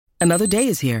Another day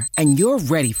is here, and you're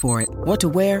ready for it. What to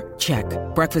wear? Check.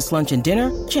 Breakfast, lunch, and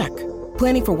dinner? Check.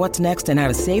 Planning for what's next and how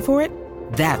to save for it?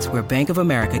 That's where Bank of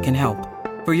America can help.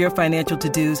 For your financial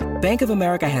to-dos, Bank of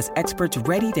America has experts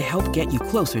ready to help get you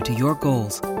closer to your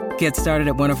goals. Get started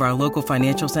at one of our local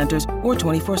financial centers or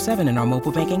 24/7 in our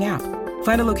mobile banking app.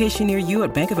 Find a location near you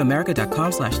at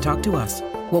bankofamerica.com/talktous.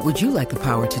 What would you like the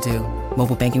power to do?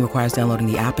 Mobile banking requires downloading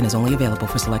the app and is only available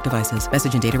for select devices.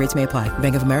 Message and data rates may apply.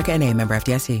 Bank of America N.A., member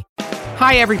FDIC.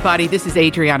 Hi, everybody. This is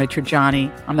Adriana Trajani.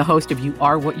 I'm the host of You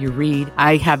Are What You Read.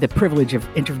 I have the privilege of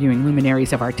interviewing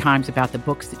luminaries of our times about the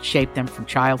books that shaped them from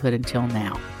childhood until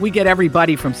now. We get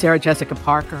everybody from Sarah Jessica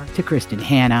Parker to Kristen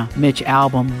Hanna, Mitch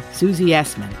Albom, Susie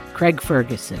Essman, Craig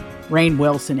Ferguson, Rainn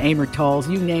Wilson, Amor Tolls,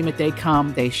 you name it, they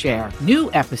come, they share.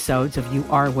 New episodes of You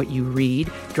Are What You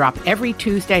Read drop every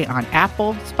Tuesday on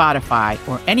Apple, Spotify,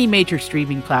 or any major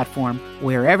streaming platform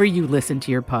wherever you listen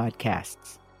to your podcasts.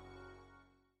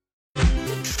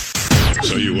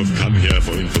 So you have come here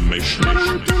for information.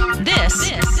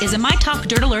 This is a My Talk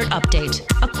Dirt Alert update.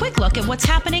 A quick look at what's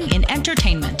happening in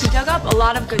entertainment. We dug up a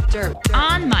lot of good dirt.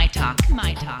 On My Talk.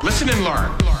 Listen and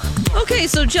learn. Okay,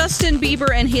 so Justin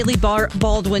Bieber and Hailey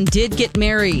Baldwin did get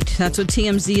married. That's what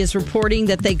TMZ is reporting,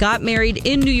 that they got married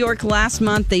in New York last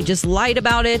month. They just lied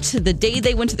about it. The day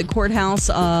they went to the courthouse,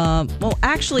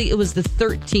 actually, it was the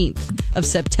 13th of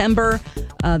September.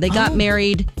 They got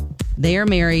married. They are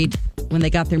married. When they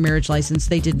got their marriage license,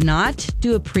 they did not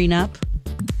do a prenup.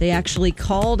 They actually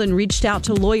called and reached out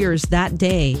to lawyers that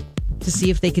day to see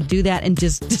if they could do that, and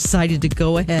just decided to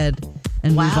go ahead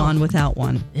and move on without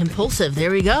one. Impulsive.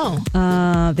 There we go.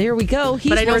 There we go.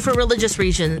 But I know for religious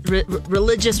reasons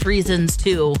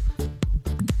too.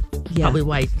 Yeah. Probably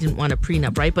why he didn't want a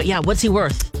prenup, right? But yeah, what's he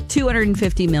worth?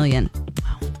 $250 million.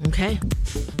 Wow. Okay.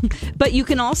 But you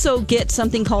can also get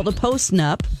something called a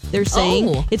postnup. They're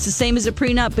saying it's the same as a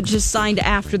prenup, but just signed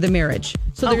after the marriage.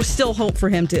 So there's still hope for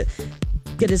him to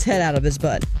get his head out of his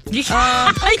butt. Okay.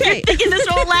 You're thinking this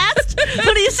won't last?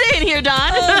 What are you saying here, Don?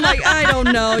 I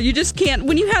don't know. You just can't.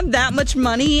 When you have that much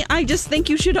money, I just think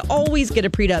you should always get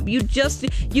a prenup.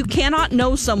 You cannot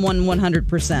know someone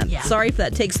 100%. Yeah. Sorry if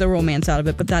that takes the romance out of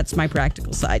it, but that's my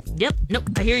practical side. Yep. Nope.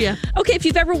 I hear you. Okay, if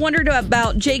you've ever wondered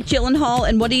about Jake Gyllenhaal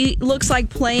and what he looks like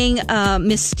playing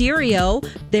Mysterio,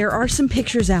 there are some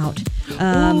pictures out.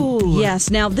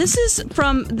 Yes. Now, this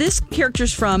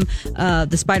character's from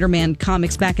the Spider-Man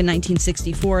comics back in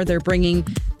 1964. They're bringing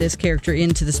this character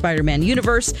into the Spider-Man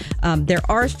universe. There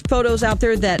are photos out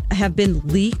there that have been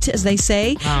leaked, as they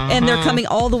say, and they're coming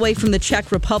all the way from the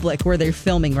Czech Republic, where they're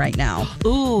filming right now.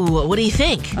 Ooh, what do you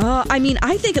think?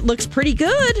 I think it looks pretty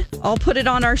good. I'll put it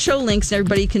on our show links, and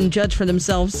everybody can judge for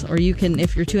themselves, or you can,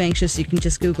 if you're too anxious, you can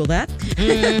just Google that.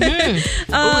 Mm-hmm.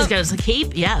 He's got his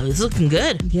cape. Yeah, he's looking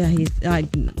good. Yeah, I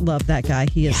love that guy.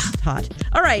 He is hot.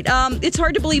 All right, it's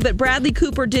hard to believe, but Bradley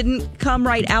Cooper didn't come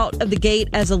right out of the gate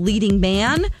as a leading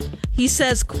man. He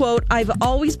says, quote, "I've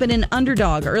always been an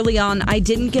underdog. Early on, I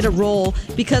didn't get a role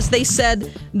because they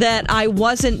said that I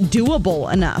wasn't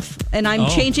doable enough." And I'm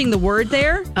changing the word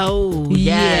there. Oh,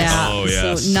 yes. Yeah. Oh,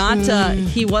 yes. So not,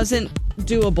 he wasn't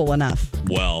doable enough.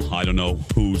 Well, I don't know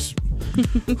who's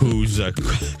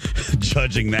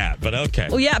judging that, but okay.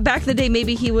 Well, yeah, back in the day,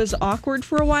 maybe he was awkward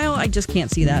for a while. I just can't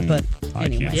see that, but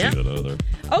anyway. I can't see that either.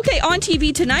 Okay, on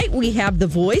TV tonight, we have The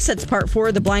Voice. That's part 4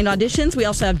 of the blind auditions. We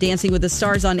also have Dancing with the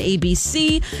Stars on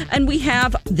ABC. And we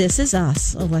have This Is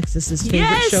Us, Alexis's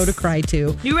favorite show to cry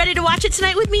to. You ready to watch it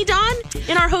tonight with me, Dawn?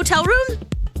 In our hotel room?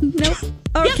 Nope.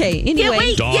 Okay,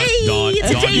 anyway. Dawn,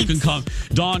 you can come.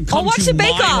 Dawn, come watch to the my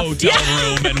Bake-Off. hotel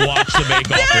room and watch the Bake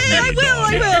Off with me. I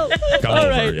will. Come All over,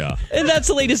 right. yeah. And that's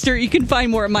the latest dirt. You can find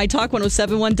more at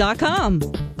mytalk1071.com.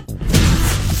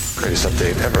 Greatest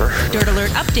update ever. Dirt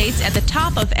Alert updates at the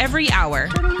top of every hour.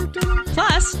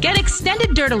 Plus, get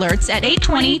extended Dirt Alerts at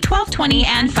 8:20, 12:20,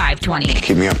 and 5:20.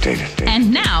 Keep me updated, Dave.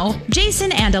 And now,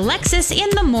 Jason and Alexis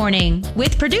in the morning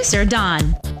with producer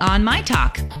Don on My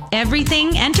Talk.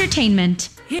 Everything entertainment.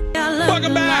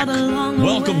 Welcome back.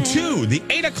 Welcome to the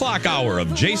 8 o'clock hour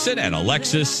of Jason and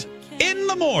Alexis in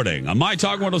the morning on My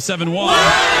Talk 107.1.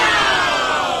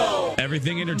 Wow!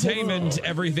 Everything entertainment,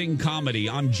 everything comedy.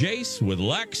 I'm Jace with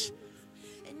Lex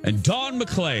and Dawn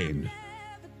McClain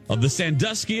of the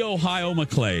Sandusky, Ohio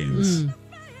McClains.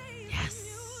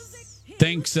 Yes.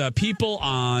 Thanks, people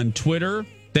on Twitter.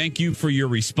 Thank you for your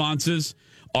responses.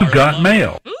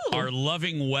 Mail. Our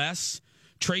loving Wes,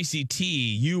 Tracy T,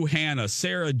 you, Hannah,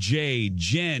 Sarah J,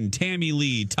 Jen, Tammy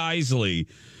Lee, Tisley,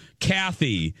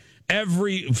 Kathy,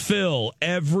 Everybody,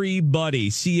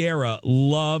 Sierra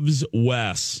loves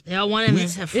Wes. They all want him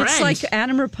as a friend. It's like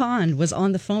Adam Rapond was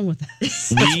on the phone with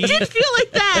us. I did feel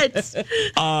like that.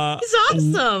 He's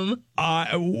awesome.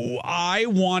 I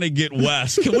want to get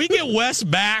Wes. Can we get Wes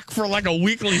back for like a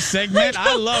weekly segment?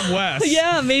 I love Wes.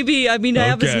 Yeah, maybe. I mean, I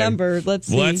have his number. Let's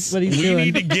see what he's doing. We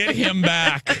need to get him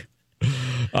back.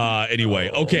 Anyway,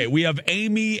 okay, we have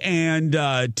Amy and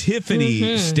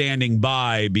Tiffany standing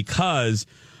by because,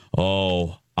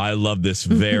 I love this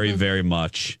very, very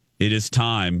much. It is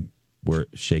time.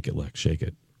 Shake it, Lex. Shake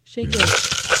it. Shake it.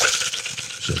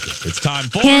 Shake it. It's time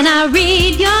for... Can I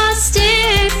read your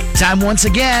stick? Time once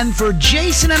again for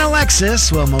Jason and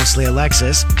Alexis, well, mostly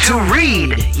Alexis, to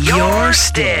read your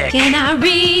stick. Can I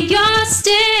read your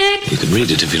stick? You can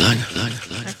read it if you like.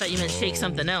 I thought you meant shake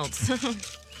something else.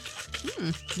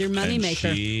 Your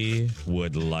moneymaker. She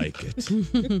would like it.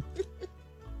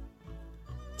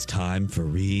 It's time for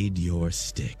Read Your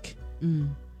Stick.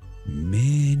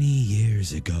 Many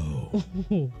years ago,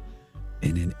 in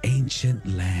an ancient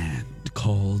land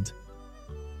called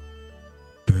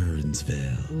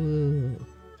Burnsville. Ooh,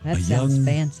 that sounds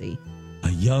fancy.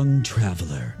 A young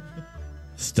traveler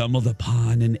stumbled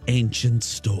upon an ancient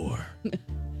store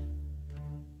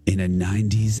in a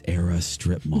 90s era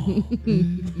strip mall.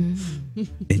 And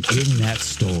in that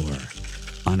store,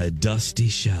 on a dusty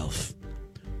shelf,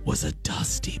 was a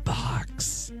dusty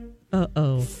box.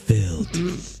 Uh-oh. Filled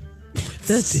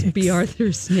That's sticks. B.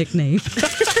 Arthur's nickname.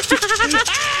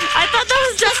 I thought that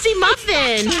was Dusty That's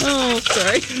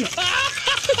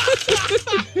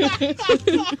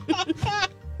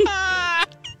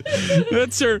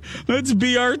Muffin. That's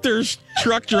B. Arthur's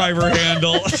truck driver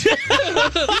handle. This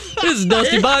is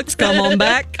Dusty Box. Come on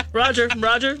back. Roger.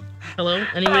 Hello?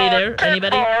 Anybody there?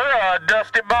 Anybody?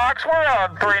 Dusty Box, we're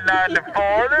on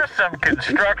 394. There's some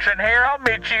construction here. I'll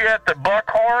meet you at the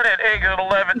Buckhorn at exit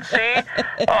 11C.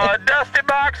 Dusty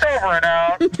Box, over and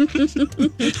out.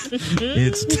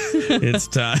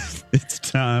 It's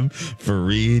time for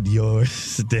Read Your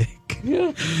Stick.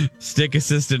 Stick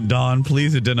assistant Dawn,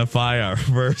 please identify our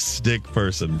first stick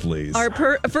person, please. Our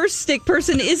first stick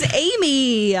person is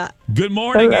Amy. Good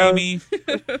morning, Hello. Amy.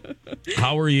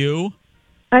 How are you?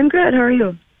 I'm good. How are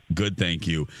you? Good, thank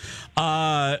you.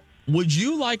 Would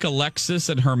you like Alexis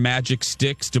and her magic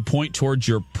sticks to point towards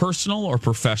your personal or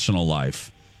professional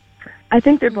life? I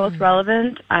think they're both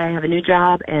relevant. I have a new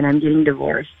job and I'm getting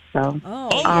divorced. So, if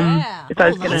I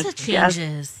was going lots of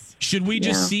changes. Should we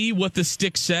just see what the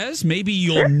stick says? Maybe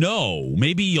you'll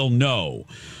know.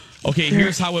 Okay,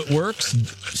 here's how it works.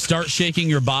 Start shaking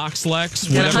your box, Lex.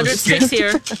 Got 100 sticks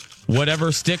here.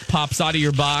 Whatever stick pops out of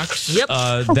your box, Yep.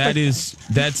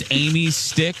 That's Amy's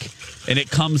stick, and it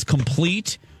comes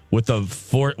complete with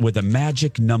a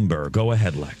magic number. Go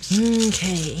ahead, Lex.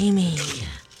 Okay, Amy.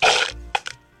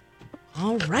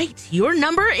 All right, your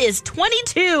number is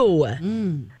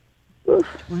 22.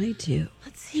 22.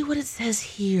 Let's see what it says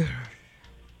here.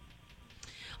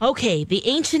 Okay, the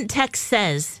ancient text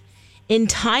says, in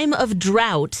time of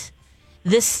drought,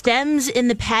 the stems in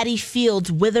the paddy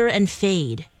fields wither and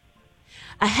fade.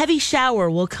 A heavy shower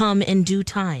will come in due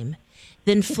time.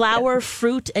 Then flower,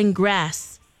 fruit, and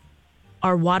grass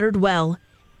are watered well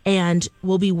and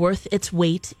will be worth its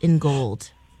weight in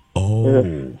gold.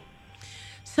 Oh.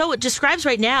 So it describes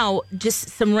right now just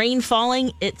some rain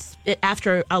falling.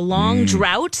 After a long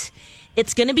drought.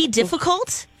 It's going to be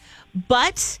difficult,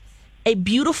 but a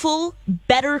beautiful,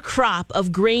 better crop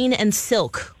of grain and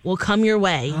silk will come your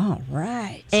way. All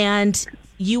right. And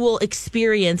you will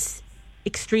experience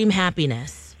extreme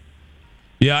happiness.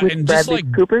 Yeah, with and Bradley just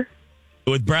like Cooper.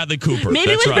 with Bradley Cooper.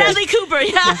 Maybe that's with right. Bradley Cooper,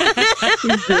 yeah.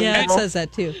 Yeah, it says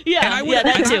that too. Yeah,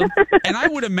 that too. And I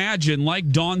would imagine, like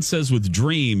Dawn says with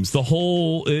dreams, the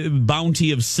whole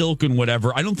bounty of silk and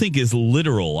whatever, I don't think is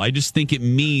literal. I just think it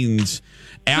means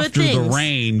after the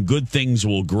rain, good things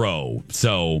will grow.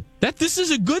 So this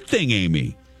is a good thing,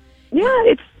 Amy.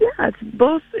 Yeah, it's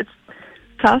both. It's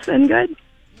tough and good.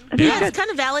 Yeah, it's kind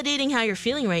of validating how you're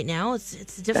feeling right now.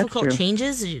 It's difficult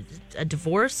changes, a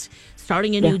divorce,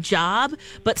 starting a new job,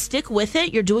 but stick with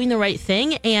it. You're doing the right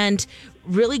thing, and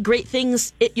really great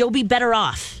things. You'll be better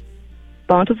off.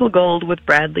 Bountiful Gold with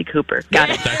Bradley Cooper.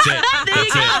 Got it. That's it. There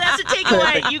you go. That's a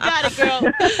takeaway. You got it,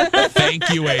 girl. Thank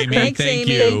you, Amy. Thanks, Thank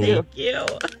Amy. you. Thank you.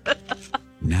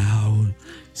 Now,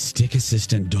 Stick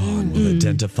Assistant Dawn will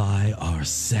identify our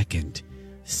second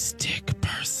stick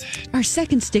person. Our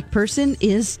second stick person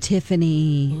is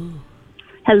Tiffany.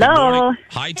 Hello.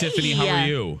 Hi, Tiffany. How are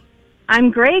you?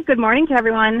 I'm great. Good morning to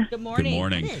everyone. Good morning. Good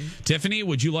morning. Tiffany,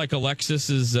 would you like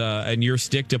Alexis's and your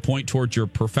stick to point towards your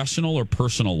professional or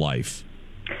personal life?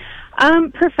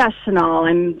 Professional.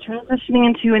 I'm transitioning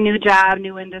into a new job,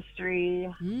 new industry.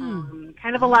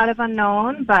 Kind of a lot of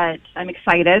unknown, but I'm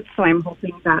excited. So I'm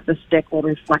hoping that the stick will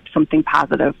reflect something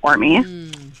positive for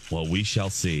me. Well, we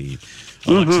shall see.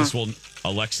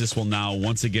 Alexis will now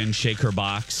once again shake her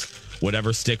box.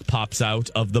 Whatever stick pops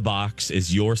out of the box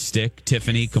is your stick.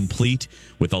 Tiffany, complete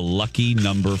with a lucky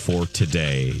number for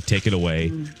today. Take it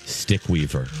away, Stick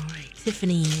Weaver. All right,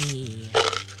 Tiffany.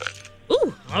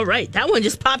 Ooh, all right. That one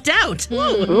just popped out.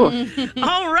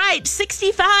 All right,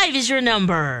 65 is your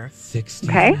number.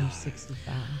 65. Okay.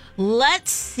 65. Let's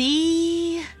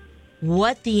see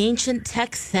what the ancient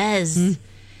text says.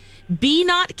 Be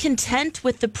not content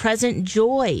with the present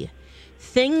joy.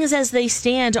 Things as they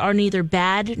stand are neither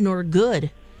bad nor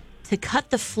good. To cut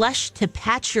the flesh, to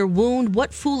patch your wound,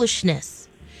 what foolishness.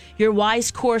 Your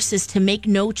wise course is to make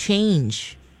no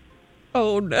change.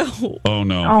 Oh, no. Oh,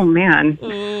 no. Oh, man.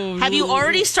 Have you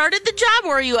already started the job,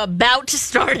 or are you about to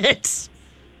start it?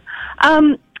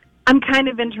 I'm kind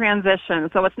of in transition,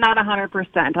 so it's not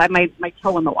 100%. I have my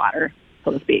toe in the water,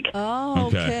 so to speak. Oh,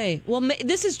 okay. Well,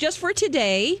 this is just for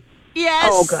today. Yes.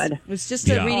 Oh, good. It's just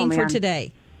a reading for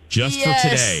today. Just for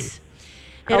today.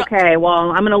 Okay,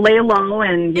 well, I'm going to lay low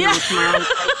and, tomorrow...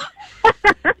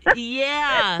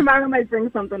 Yeah. Tomorrow I might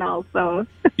bring something else, so...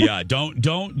 Yeah,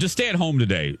 don't just stay at home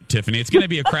today, Tiffany. It's going to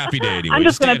be a crappy day anyway. I'm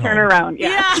just going to turn around.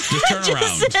 Yeah. Just turn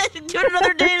around. Do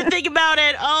another day to think about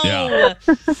it. Oh.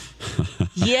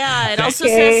 Yeah, it also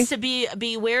says to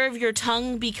beware of your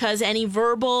tongue because any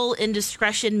verbal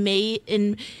indiscretion may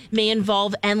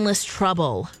involve endless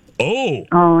trouble. Oh,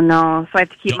 no. So I have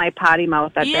to keep my potty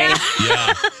mouth that day.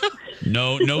 Yeah.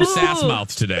 No sass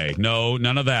mouths today. No,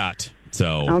 none of that.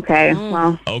 So. Okay,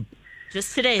 well.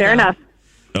 Just today, Fair enough.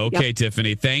 Okay,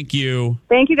 Tiffany. Thank you.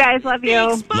 Thank you, guys. Love you.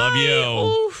 Thanks, bye. Love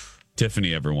you. Oof.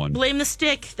 Tiffany, everyone. Blame the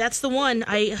stick. That's the one.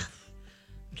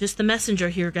 Just the messenger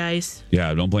here, guys.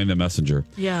 Yeah, don't blame the messenger.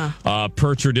 Yeah.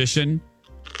 Per tradition,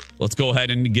 let's go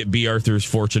ahead and get B. Arthur's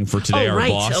fortune for today, our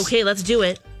boss. Okay, let's do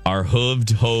it. Our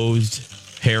hosed,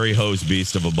 hairy hosed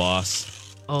beast of a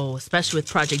boss. Oh, especially with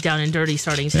Project Down and Dirty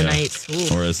starting tonight.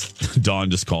 Yeah. Or as Dawn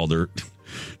just called her,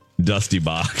 Dusty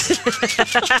Box.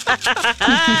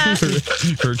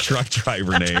 her truck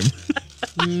driver name.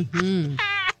 10-4,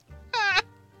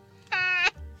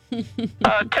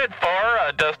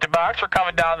 Dusty Box. We're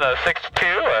coming down the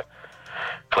 62.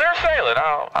 Clear sailing.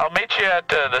 I'll meet you at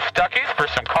the Stuckies for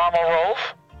some caramel rolls.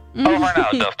 Over and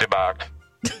out, Dusty Box.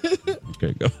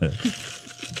 Okay, go ahead.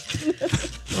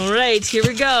 All right, here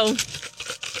we go.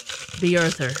 B.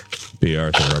 Arthur. B.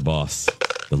 Arthur, our boss.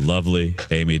 The lovely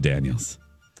Amy Daniels.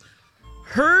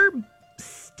 Her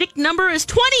stick number is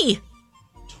 20.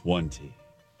 20.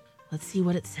 Let's see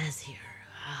what it says here.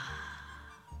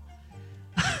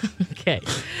 Okay.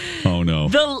 Oh, no.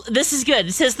 This is good.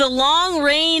 It says, the long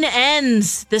rain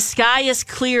ends. The sky is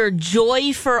clear.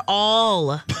 Joy for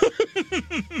all.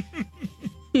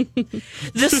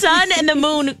 The sun and the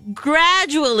moon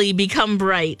gradually become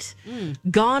bright.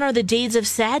 Gone are the days of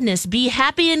sadness. Be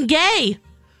happy and gay.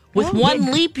 With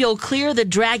one leap, you'll clear the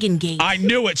dragon gate. I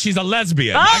knew it. She's a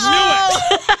lesbian. Uh-oh. I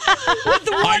knew it. With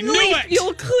one leap,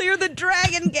 you'll clear the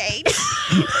dragon gate.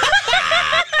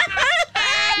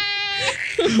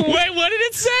 Wait, what did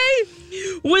it say?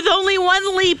 With only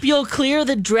one leap, you'll clear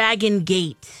the dragon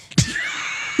gate.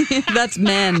 That's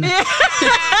men.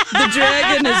 The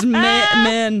dragon is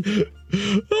men.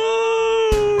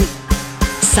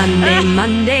 Sunday,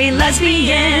 Monday,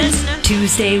 lesbians.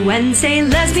 Tuesday, Wednesday,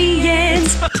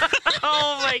 lesbians.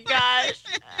 Oh my gosh.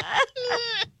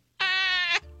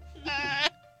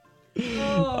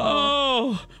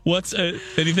 Oh, what's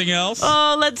anything else?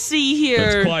 Oh, let's see here.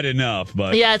 That's quite enough,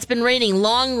 but yeah, it's been raining,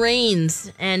 long rains,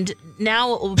 and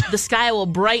now the sky will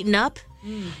brighten up,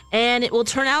 and it will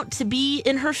turn out to be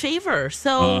in her favor.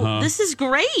 So this is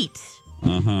great.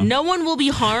 No one will be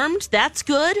harmed. That's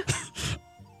good.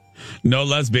 No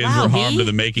lesbians were harmed in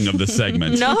the making of this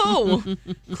segment. No.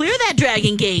 Clear that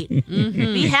dragon gate.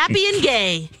 Be happy and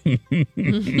gay.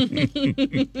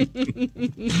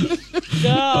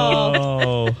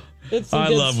 Oh, it's some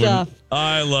good stuff.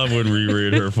 I love when we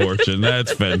read her fortune.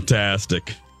 That's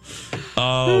fantastic.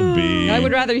 Oh, B. I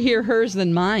would rather hear hers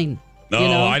than mine.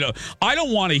 No, I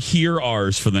don't want to hear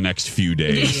ours for the next few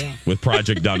days with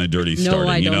Project Down and Dirty starting.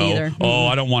 I don't either. Oh,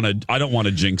 I don't want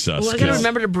to jinx us. Well, I got to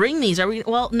remember to bring these. Are we?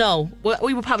 Well, no.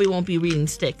 We probably won't be reading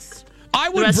sticks. I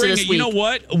would bring it. You know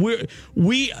what?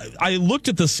 I looked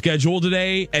at the schedule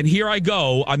today, and here I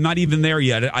go. I'm not even there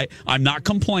yet. I'm not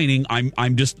complaining. I'm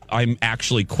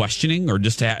actually questioning or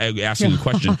just asking a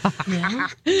question.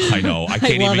 I know. I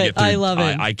can't even get through. I love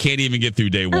it. I can't even get through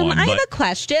day one. I have a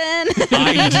question.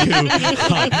 I do.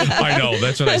 I know.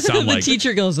 That's what I sound like. The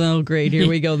teacher goes, "Oh, great. Here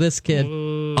we go. This kid."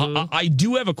 I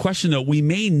do have a question though. We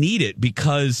may need it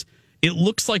because it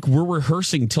looks like we're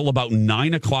rehearsing till about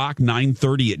 9 o'clock,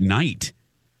 9:30 at night.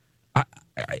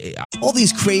 All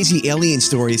these crazy alien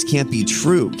stories can't be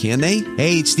true, can they?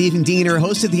 Hey, it's Stephen Diener,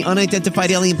 host of the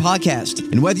Unidentified Alien Podcast.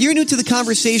 And whether you're new to the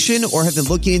conversation or have been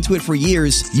looking into it for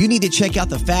years, you need to check out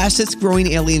the fastest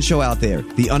growing alien show out there,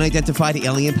 the Unidentified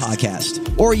Alien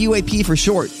Podcast, or UAP for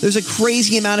short. There's a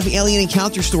crazy amount of alien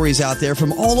encounter stories out there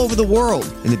from all over the world.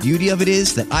 And the beauty of it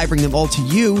is that I bring them all to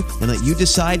you and let you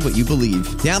decide what you believe.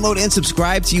 Download and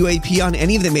subscribe to UAP on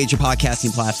any of the major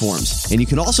podcasting platforms. And you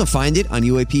can also find it on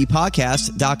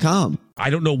UAPpodcast.com. I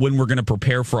don't know when we're going to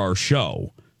prepare for our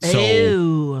show.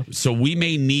 So we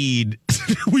may need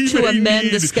to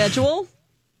amend the schedule.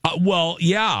 Well,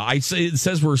 yeah, it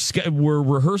says we're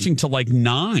rehearsing till like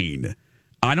 9.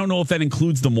 I don't know if that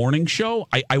includes the morning show.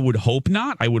 I would hope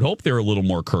not. I would hope they're a little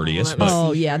more courteous.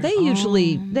 Yeah, they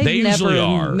usually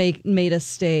never made us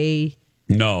stay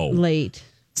late.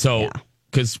 So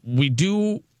because we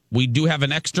do have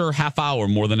an extra half hour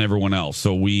more than everyone else.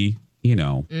 So we.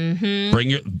 Bring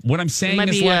your. What I'm saying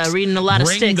is, Lex, reading a lot of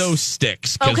bring sticks. those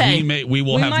sticks because we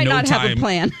will have might no not time. Have a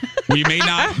plan. We may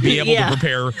not be able to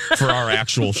prepare for our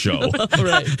actual show,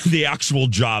 the actual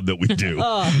job that we do.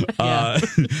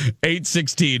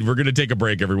 8:16. We're going to take a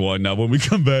break, everyone. Now, when we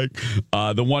come back,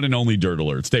 the one and only Dirt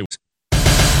Alert. Stay.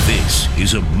 This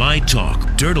is a My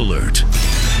Talk Dirt Alert.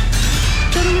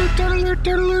 Dirt Alert! Dirt Alert!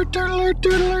 Dirt Alert! Dirt Alert!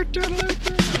 Dirt Alert! Dirt Alert!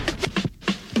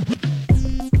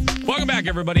 Welcome back,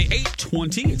 everybody.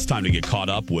 8:20. It's time to get caught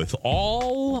up with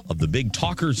all of the big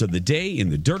talkers of the day in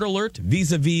the Dirt Alert,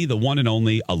 vis-a-vis the one and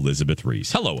only Elizabeth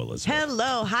Reese. Hello, Elizabeth.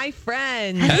 Hello. Hi,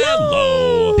 friends.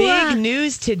 Hello. Big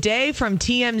news today from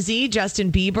TMZ.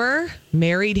 Justin Bieber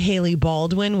married Hailey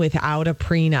Baldwin without a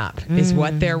prenup, is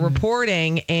what they're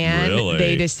reporting, and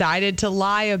they decided to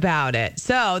lie about it.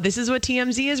 So this is what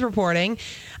TMZ is reporting,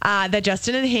 that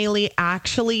Justin and Hailey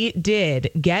actually did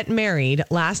get married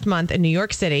last month in New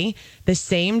York City, the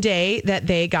same day that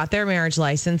they got their marriage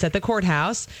license at the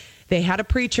courthouse. They had a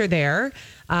preacher there.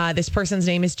 This person's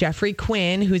name is Jeffrey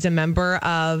Quinn, who's a member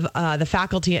of the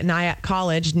faculty at Nyack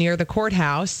College near the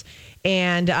courthouse.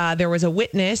 And there was a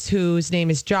witness whose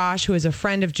name is Josh, who is a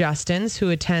friend of Justin's, who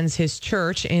attends his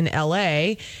church in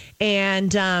L.A.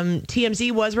 And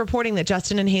TMZ was reporting that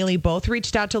Justin and Hailey both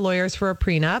reached out to lawyers for a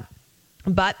prenup,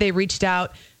 but they reached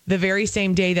out the very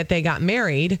same day that they got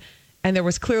married. And there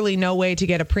was clearly no way to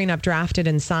get a prenup drafted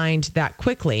and signed that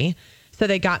quickly. So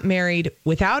they got married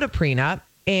without a prenup.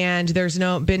 And there's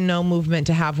been no movement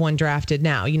to have one drafted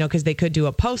now, because they could do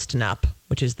a post-nup,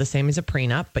 which is the same as a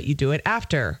prenup, but you do it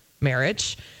after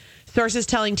marriage. Sources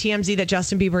telling TMZ that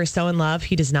Justin Bieber is so in love,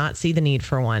 he does not see the need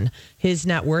for one. His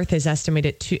net worth is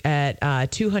estimated at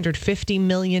 $250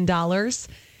 million.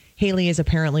 Hailey is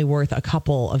apparently worth a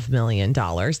couple of $1 million.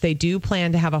 They do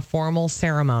plan to have a formal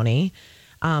ceremony,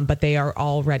 but they are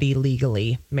already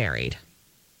legally married.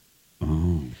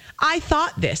 Oh. I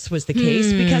thought this was the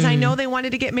case because I know they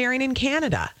wanted to get married in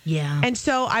Canada. Yeah. And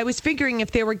so I was figuring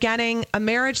if they were getting a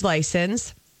marriage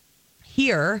license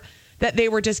here, that they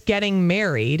were just getting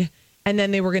married and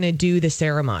then they were going to do the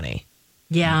ceremony.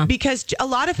 Yeah. Because a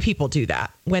lot of people do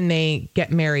that when they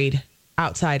get married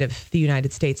outside of the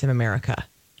United States of America.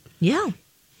 Yeah.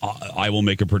 I will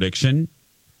make a prediction.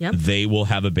 Yep. They will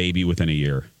have a baby within a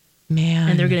year. Man.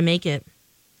 And they're going to make it.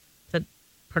 Is that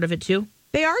part of it too?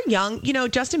 They are young.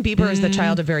 Justin Bieber is the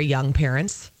child of very young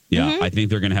parents. Yeah, I think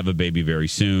they're going to have a baby very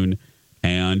soon.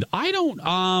 And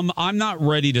I'm not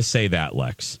ready to say that,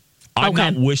 Lex. I'm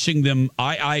not wishing them.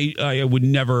 I would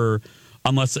never,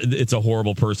 unless it's a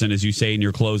horrible person, as you say in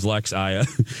your clothes, Lex. I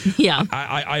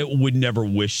would never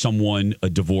wish someone a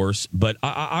divorce, but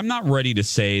I'm not ready to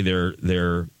say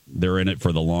they're in it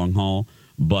for the long haul.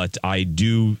 But I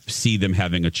do see them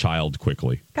having a child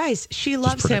quickly. Guys, she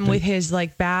loves him with his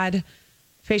bad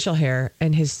facial hair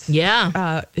and his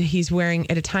he's wearing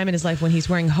at a time in his life when he's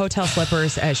wearing hotel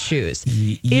slippers as shoes.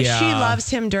 If she loves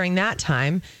him during that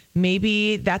time,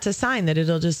 maybe that's a sign that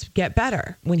it'll just get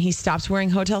better when he stops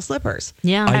wearing hotel slippers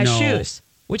as shoes,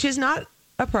 which is not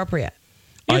appropriate.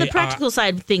 The practical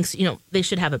side thinks, they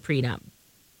should have a prenup.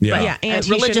 Yeah. And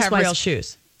he should have real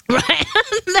shoes. Right.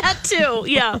 That too.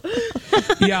 Yeah.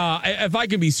 Yeah. If I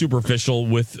can be superficial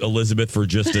with Elizabeth for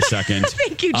just a second. I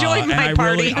think you joined my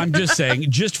party. I'm just saying,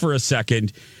 just for a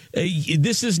second,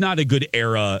 this is not a good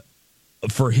era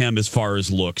for him as far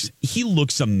as looks. He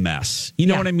looks a mess. You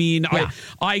know what I mean? Yeah.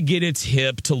 I get it's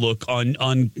hip to look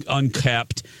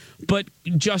unkept, but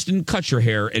Justin, cut your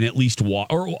hair and at least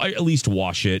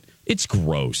wash it. It's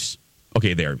gross.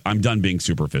 Okay, there. I'm done being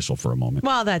superficial for a moment.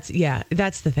 Well, that's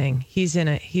the thing. He's in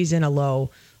a low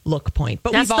look point.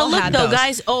 But that's we've all the look, had though, those.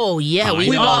 guys. Oh, yeah.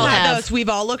 We've all had those. We've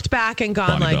all looked back and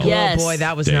gone Bonnie like, Bell. oh, boy,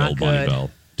 that was Day not old good. Bonnie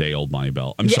Bell. Day old Bonnie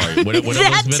Bell. I'm sorry. What that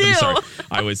Elizabeth? too.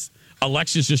 I'm sorry.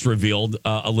 Alexis just revealed,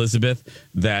 Elizabeth,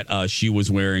 that she was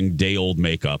wearing day old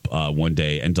makeup one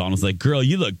day. And Dawn was like, girl,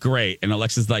 you look great. And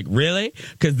Alexis like, really?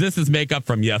 Because this is makeup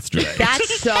from yesterday.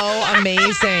 That's so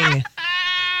amazing.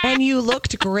 And you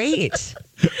looked great.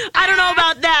 I don't know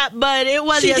about that, but it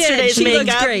was yesterday's She makeup.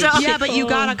 looks great. Yeah, but you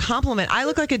got a compliment. I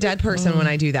look like a dead person when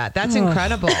I do that. That's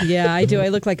incredible. Yeah, I do. I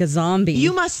look like a zombie.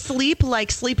 You must sleep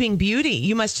like Sleeping Beauty.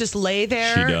 You must just lay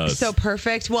there. She does. So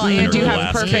perfect. Well, In and her you have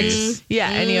glass perfect. case. Yeah,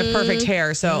 and you have perfect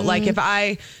hair. So like if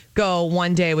I go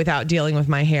one day without dealing with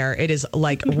my hair, it is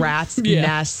like rat's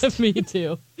nest. Me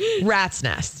too. Rat's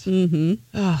nest. Mm-hmm.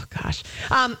 Oh gosh.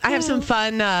 I have some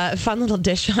fun little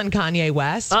dish on Kanye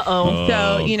West. Uh-oh.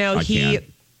 So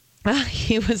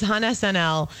he was on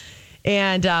SNL,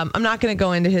 and I'm not going to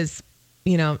go into his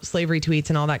slavery tweets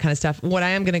and all that kind of stuff. What I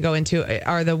am going to go into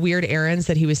are the weird errands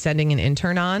that he was sending an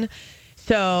intern on.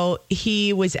 So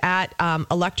he was at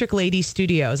Electric Lady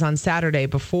Studios on Saturday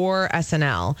before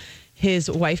SNL.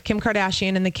 His wife, Kim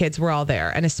Kardashian, and the kids were all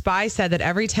there. And a spy said that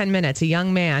every 10 minutes, a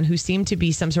young man who seemed to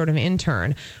be some sort of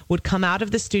intern would come out of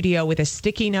the studio with a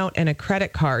sticky note and a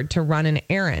credit card to run an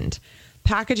errand.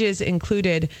 Packages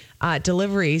included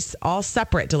deliveries, all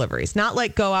separate deliveries, not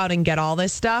like go out and get all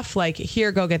this stuff. Like,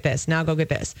 here, go get this. Now go get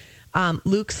this.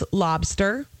 Luke's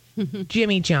Lobster,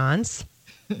 Jimmy John's,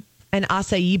 an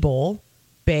acai bowl,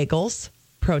 bagels,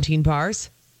 protein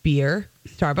bars, beer,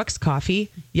 Starbucks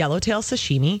coffee, yellowtail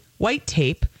sashimi, white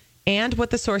tape, and what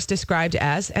the source described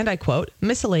as, and I quote,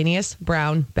 miscellaneous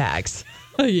brown bags.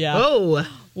 Yeah. Oh.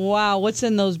 Wow. What's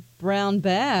in those brown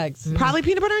bags? Probably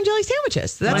peanut butter and jelly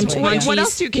sandwiches. That's what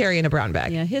else do you carry in a brown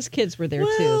bag? Yeah, his kids were there too.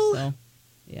 So,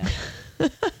 yeah.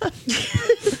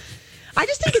 I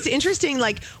just think it's interesting.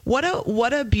 Like, what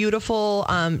a beautiful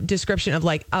description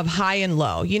of high and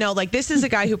low. This is a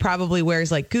guy who probably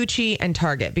wears like Gucci and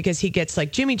Target because he gets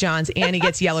like Jimmy John's and he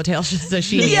gets yellowtail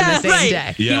sashimi in the same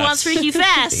day. Yes. He wants freaky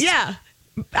fast. Yeah.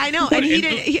 I know, and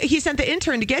he sent the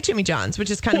intern to get Jimmy John's, which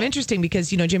is kind of interesting because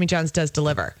Jimmy John's does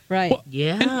deliver. Right? Well,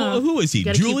 yeah. And who is he?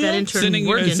 Julia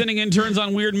sending interns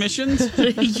on weird missions?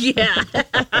 Yeah.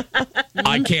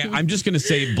 I can't. I'm just going to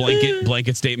say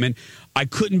blanket statement. I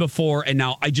couldn't before, and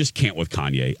now I just can't with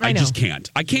Kanye. I just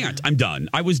can't. I can't. I'm done.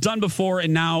 I was done before,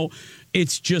 and now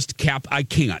it's just I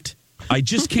can't. I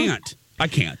just can't. I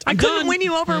can't. I couldn't win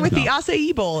you over with the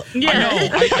acai bowl. Yeah. I know.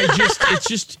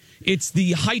 It's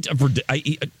the height of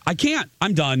I can't.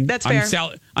 I'm done. That's fair.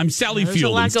 I'm Sally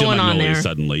Field and still not Millie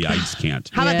suddenly. I just can't.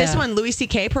 How about this one? Louis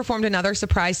C.K. performed another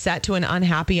surprise set to an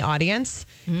unhappy audience.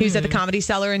 He was at the Comedy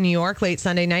Cellar in New York late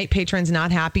Sunday night. Patrons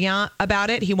not happy about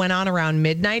it. He went on around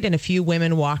midnight and a few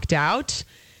women walked out.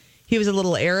 He was a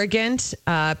little arrogant.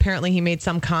 Apparently he made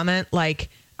some comment like,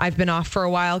 I've been off for a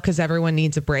while because everyone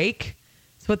needs a break.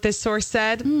 That's what this source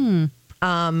said.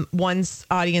 One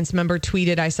audience member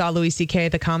tweeted, I saw Louis C.K.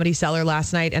 at the Comedy Cellar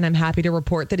last night, and I'm happy to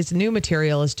report that his new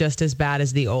material is just as bad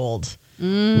as the old.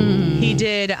 He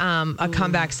did a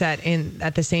comeback set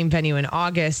at the same venue in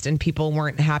August, and people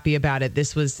weren't happy about it.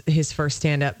 This was his first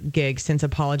stand-up gig since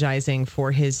apologizing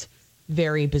for his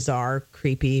very bizarre,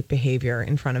 creepy behavior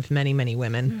in front of many, many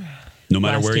women. No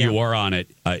matter where you are on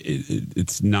it,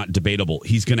 it's not debatable.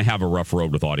 He's going to have a rough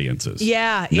road with audiences.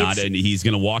 Yeah. And he's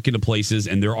going to walk into places,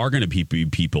 and there are going to be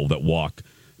people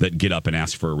that get up and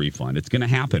ask for a refund. It's going to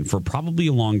happen for probably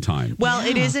a long time. Well,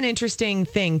 it is an interesting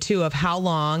thing, too, of how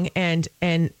long. And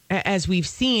as we've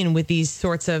seen with these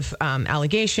sorts of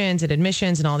allegations and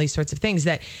admissions and all these sorts of things,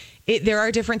 that there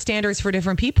are different standards for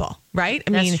different people, right?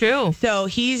 That's true. So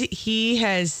he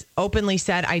has openly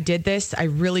said, I did this. I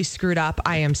really screwed up.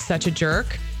 I am such a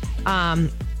jerk.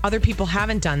 Other people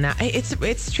haven't done that.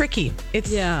 It's tricky.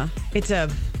 It's a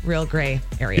real gray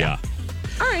area. Yeah.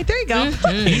 All right, there you go.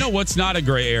 You know what's not a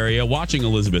gray area? Watching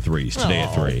Elizabeth Reese today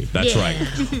at 3. That's right.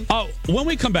 When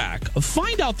we come back,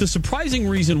 find out the surprising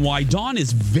reason why Dawn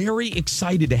is very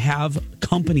excited to have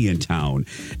company in town.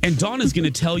 And Dawn is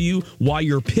going to tell you why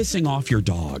you're pissing off your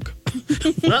dog.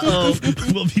 Uh-oh.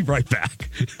 We'll be right back.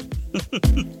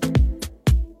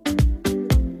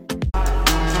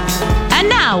 And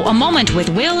now, a moment with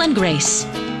Will and Grace.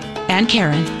 And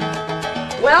Karen.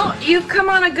 Well, you've come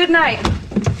on a good night.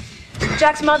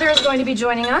 Jack's mother is going to be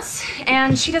joining us,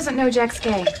 and she doesn't know Jack's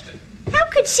gay. How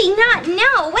could she not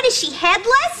know? What is she,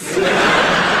 headless?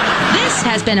 This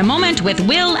has been a moment with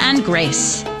Will and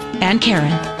Grace. And Karen.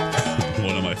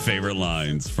 One of my favorite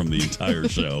lines from the entire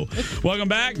show. Welcome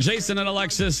back. Jason and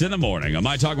Alexis in the morning on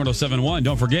My Talk 1071.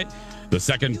 Don't forget the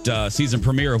second season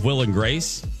premiere of Will and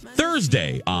Grace,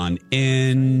 Thursday on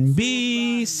NBC.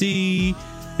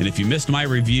 And if you missed my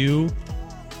review,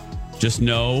 just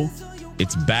know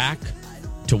it's back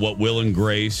to what Will and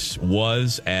Grace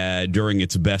was during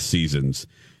its best seasons.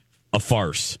 A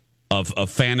farce, a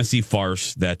fantasy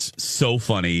farce that's so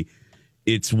funny.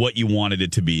 It's what you wanted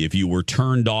it to be. If you were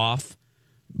turned off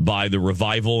by the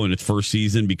revival in its first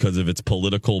season because of its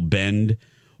political bend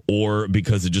or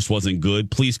because it just wasn't good,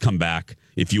 please come back.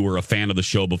 If you were a fan of the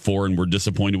show before and were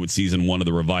disappointed with season 1 of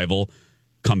the revival,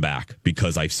 come back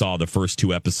because I saw the first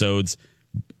 2 episodes.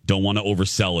 Don't want to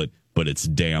oversell it, but it's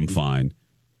damn fine.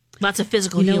 Lots of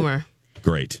physical humor.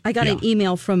 Great. I got an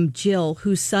email from Jill,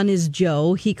 whose son is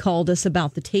Joe. He called us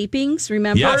about the tapings,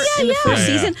 remember? Yes. In the first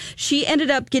Yeah. season. She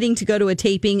ended up getting to go to a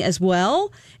taping as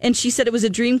well. And she said it was a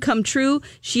dream come true.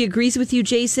 She agrees with you,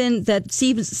 Jason, that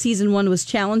season 1 was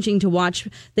challenging to watch.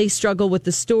 They struggle with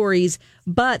the stories.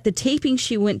 But the taping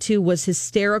she went to was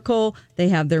hysterical. They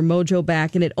have their mojo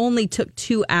back. And it only took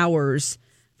 2 hours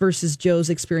versus Joe's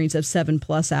experience of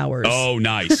 7+ hours. Oh,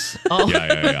 nice.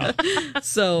 Yeah.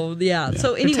 So, yeah.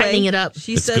 So, anyway, tightening it up.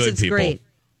 She It's says good, it's people. great.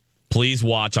 Please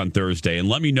watch on Thursday and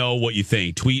let me know what you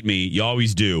think. Tweet me. You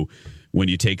always do when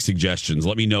you take suggestions.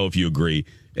 Let me know if you agree.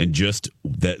 And just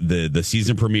the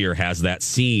season premiere has that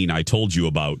scene I told you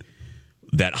about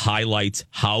that highlights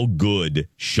how good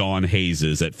Sean Hayes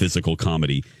is at physical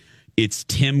comedy. It's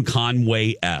Tim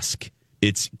Conway-esque.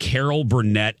 It's Carol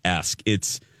Burnett-esque.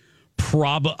 It's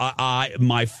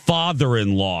my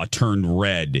father-in-law turned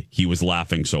red. He was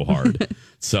laughing so hard.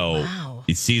 So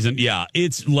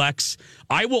it's Lex.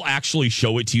 I will actually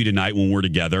show it to you tonight when we're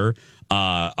together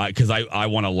because I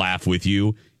want to laugh with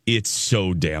you. It's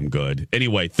so damn good.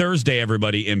 Anyway, Thursday,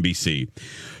 everybody, NBC.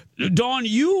 Dawn,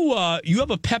 you have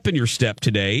a pep in your step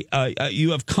today. You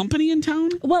have company in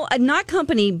town? Well, not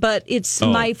company, but it's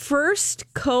my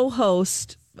first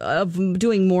co-host of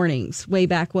doing mornings way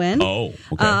back when. Oh,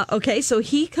 okay. Okay, so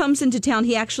he comes into town.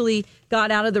 He actually got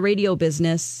out of the radio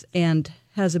business and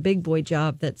has a big boy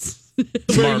job that's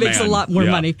where he makes a lot more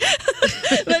money.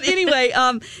 But anyway,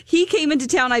 he came into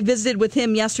town. I visited with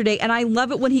him yesterday, and I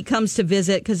love it when he comes to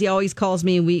visit because he always calls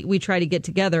me and we try to get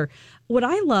together. What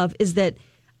I love is that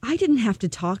I didn't have to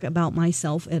talk about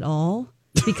myself at all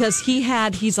because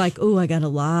he's like, oh, I got a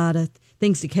lot of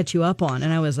things to catch you up on.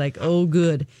 And I was like, oh,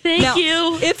 good. Thank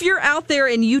you. If you're out there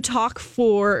and you talk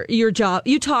for your job,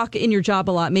 you talk in your job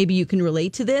a lot, maybe you can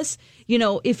relate to this. You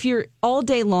know, if you're all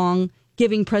day long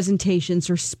giving presentations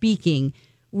or speaking,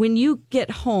 when you get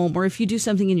home or if you do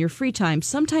something in your free time,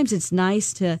 sometimes it's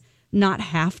nice to not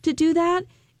have to do that.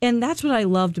 And that's what I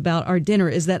loved about our dinner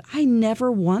is that I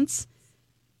never once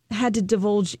had to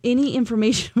divulge any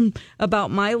information about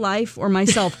my life or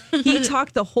myself. He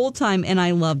talked the whole time, and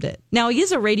I loved it. Now, he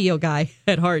is a radio guy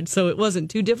at heart, so it wasn't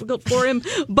too difficult for him.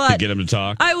 But to get him to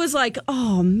talk? I was like,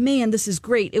 oh, man, this is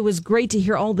great. It was great to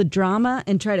hear all the drama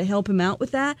and try to help him out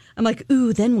with that. I'm like,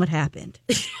 ooh, then what happened?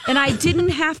 And I didn't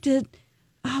have to.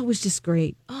 Oh, it was just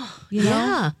great. Oh, you know?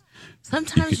 Yeah.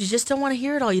 Sometimes you just don't want to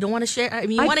hear it all. You don't want to share. I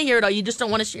mean, you want to hear it all. You just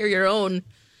don't want to share your own.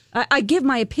 I give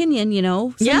my opinion, you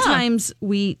know. Sometimes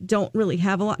we don't really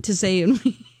have a lot to say and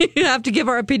we have to give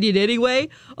our opinion anyway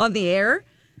on the air.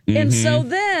 Mm-hmm. And so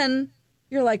then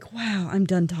you're like, wow, I'm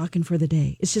done talking for the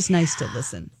day. It's just nice to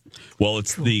listen. Well,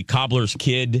 it's the cobbler's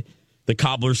kid. The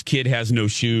cobbler's kid has no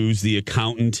shoes. The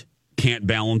accountant can't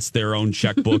balance their own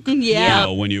checkbook. Yeah. You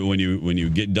know, when you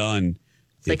get done.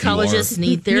 Psychologists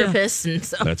need therapists and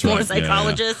so That's more right.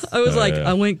 psychologists. I was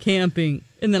I went camping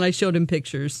and then I showed him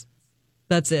pictures.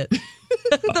 That's it.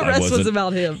 The rest was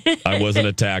about him. I wasn't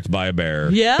attacked by a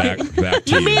bear. Yeah. Back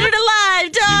to You made it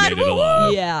alive, Don. You made it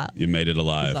alive. Yeah. You made it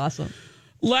alive. That's awesome.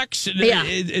 Lex,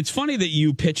 it's funny that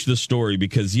you pitched the story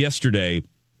because yesterday,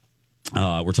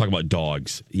 we're talking about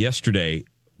dogs. Yesterday,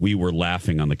 we were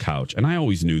laughing on the couch. And I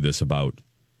always knew this about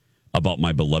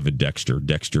my beloved Dexter.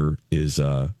 Dexter is,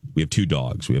 we have 2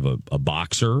 dogs. We have a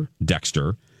boxer,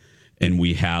 Dexter, and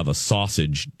we have a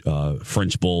sausage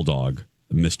French bulldog,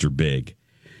 Mr. Big.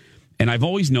 And I've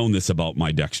always known this about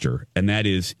my Dexter, and that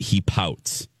is he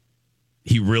pouts.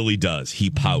 He really does. He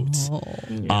pouts.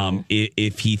 Oh,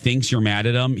 if he thinks you're mad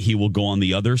at him, he will go on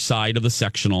the other side of the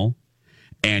sectional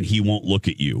and he won't look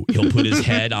at you. He'll put his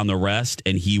head on the rest,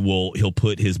 and he'll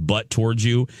put his butt towards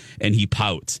you, and he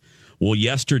pouts. Well,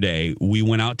 yesterday we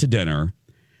went out to dinner,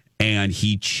 and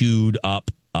he chewed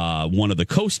up one of the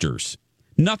coasters.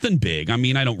 Nothing big. I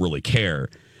mean, I don't really care,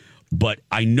 but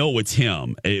I know it's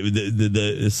him.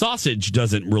 The sausage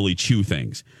doesn't really chew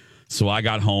things. So I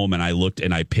got home and I looked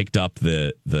and I picked up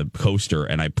the coaster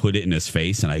and I put it in his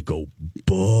face and I go,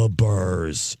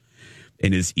 bubbers.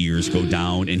 And his ears go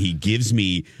down and he gives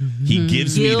me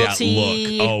that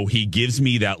look. Oh, he gives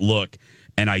me that look.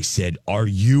 And I said, "Are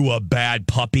you a bad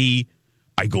puppy?"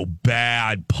 I go,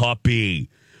 "Bad puppy."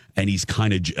 And he's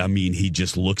kind of, he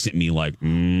just looks at me like,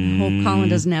 I hope Colin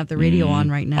doesn't have the radio on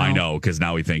right now. I know, because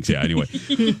now he thinks, anyway.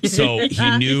 So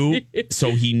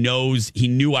he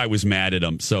knew I was mad at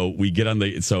him. So we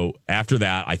get so after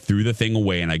that, I threw the thing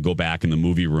away and I go back in the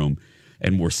movie room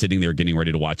and we're sitting there getting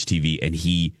ready to watch TV. And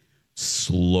he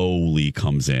slowly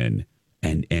comes in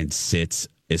and sits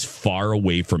as far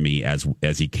away from me as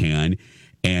he can.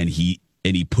 And he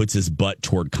puts his butt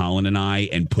toward Colin and I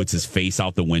and puts his face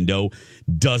out the window,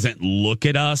 doesn't look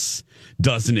at us,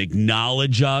 doesn't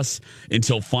acknowledge us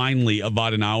until finally,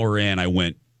 about an hour in, I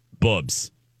went,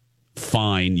 "Bubs,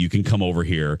 fine, you can come over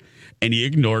here." And he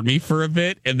ignored me for a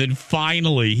bit. And then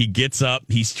finally he gets up,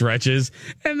 he stretches,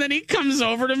 and then he comes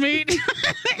over to me.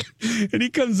 And he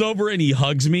comes over and he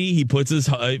hugs me. He puts his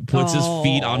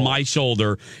feet on my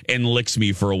shoulder and licks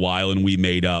me for a while, and we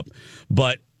made up.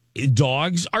 But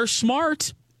dogs are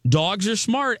smart. Dogs are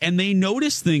smart, and they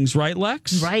notice things, right,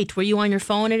 Lex? Right. Were you on your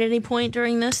phone at any point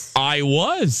during this? I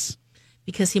was.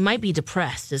 Because he might be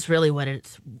depressed is really what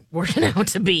it's working out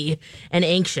to be, and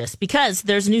anxious. Because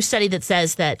there's a new study that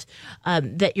says that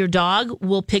that your dog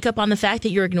will pick up on the fact that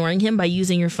you're ignoring him by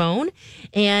using your phone,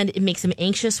 and it makes him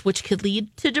anxious, which could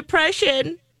lead to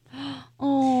depression.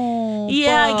 Oh,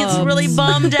 yeah, Bubs. It gets really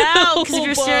bummed out because if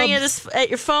you're staring at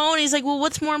your phone, he's like, "Well,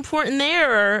 what's more important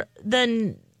there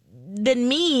than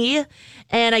me?"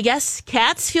 And I guess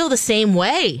cats feel the same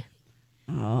way.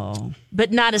 Oh,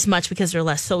 but not as much because they're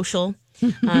less social.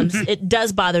 It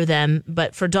does bother them,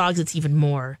 but for dogs, it's even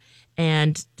more.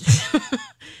 And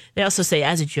they also say,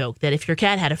 as a joke, that if your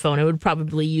cat had a phone, it would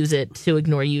probably use it to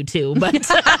ignore you too. But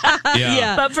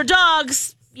yeah. But for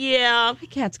dogs. Yeah. My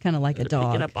cat's kind of like a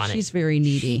dog. Pick it up on She's very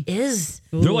needy. Is.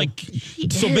 They're like,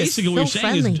 so basically what you're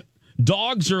saying is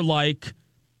dogs are like,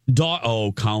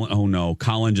 Colin, oh no,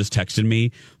 Colin just texted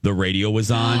me. The radio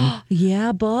was on.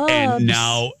 Yeah, Bubs. And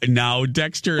now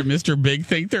Dexter and Mr. Big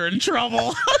think they're in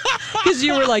trouble. Because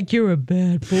you were like, "You're a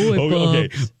bad boy,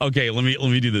 Bubs." Okay, let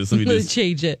me do this. Let me Let's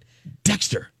change it.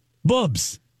 Dexter,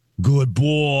 Bubs, good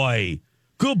boy,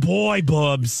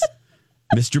 Bubs.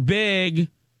 Mr. Big.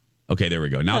 Okay, there we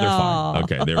go. Now they're fine.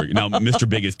 Okay, there we go. Now Mr.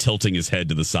 Big is tilting his head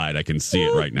to the side. I can see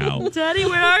it right now. Daddy,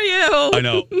 where are you? I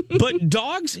know. But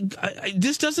dogs,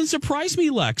 this doesn't surprise me,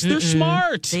 Lex. They're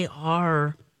smart. They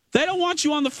are. They don't want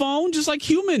you on the phone, just like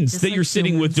humans you're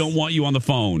sitting with don't want you on the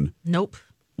phone. Nope.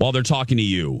 While they're talking to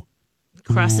you.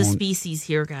 Cross the species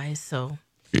here, guys. So.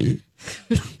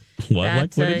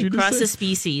 What did you just cross say? the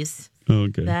species.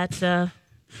 Okay. That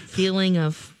feeling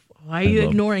of, why are you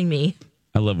ignoring me?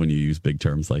 I love when you use big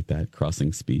terms like that,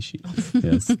 crossing species.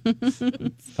 Yes.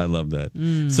 I love that.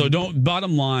 So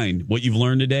bottom line, what you've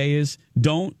learned today is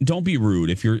don't be rude.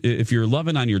 If you're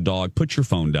loving on your dog, put your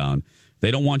phone down.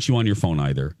 They don't want you on your phone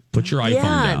either. Put your iPhone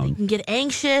down. They can get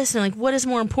anxious and like, what is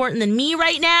more important than me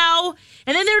right now?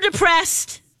 And then they're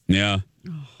depressed. Yeah.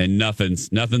 And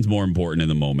nothing's more important in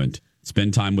the moment.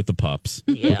 Spend time with the pups.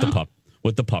 Yeah.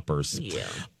 With the puppers. Yeah.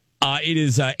 It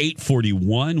is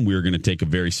 8:41. We're going to take a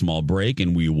very small break,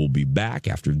 and we will be back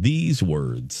after these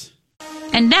words.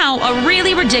 And now, a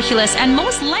really ridiculous and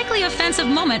most likely offensive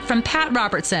moment from Pat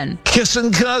Robertson.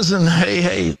 Kissing cousin,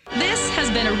 hey. This has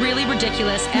been a really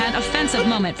ridiculous and offensive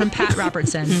moment from Pat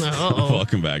Robertson.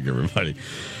 Welcome back, everybody.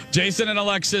 Jason and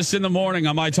Alexis in the morning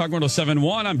on My Talk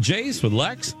 107.1. I'm Jace with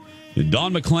Lex and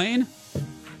Dawn McClain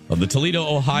of the Toledo,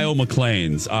 Ohio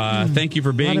McClains. Thank you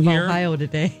for being here. Ohio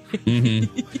today.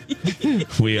 Mm-hmm.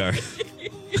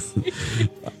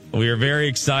 We are very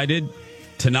excited.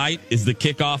 Tonight is the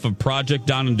kickoff of Project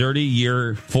Down and Dirty,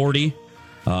 year 40.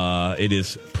 It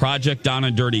is Project Down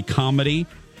and Dirty Comedy.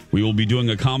 We will be doing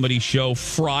a comedy show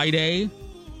Friday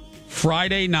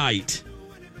night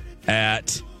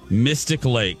at Mystic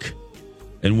Lake.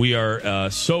 And we are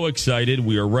so excited.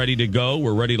 We are ready to go.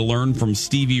 We're ready to learn from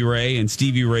Stevie Ray and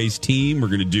Stevie Ray's team. We're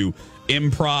going to do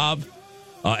improv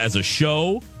as a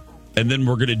show. And then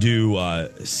we're going to do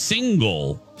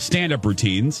single stand-up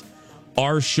routines.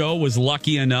 Our show was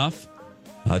lucky enough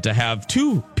to have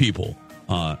two people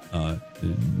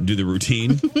do the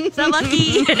routine. Is that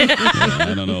lucky?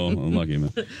 I don't know. I'm lucky,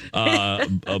 man.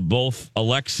 Both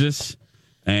Alexis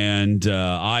and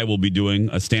I will be doing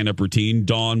a stand-up routine.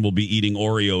 Dawn will be eating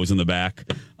Oreos in the back.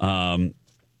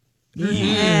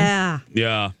 Yeah.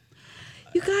 Yeah.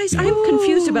 You guys, I'm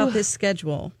confused about this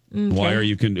schedule. Why are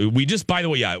you? We just, by the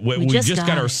way, we just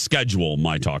got our schedule,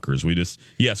 my talkers.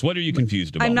 What are you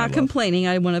confused about? I'm not complaining.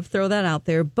 I want to throw that out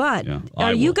there. But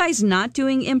are you guys not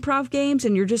doing improv games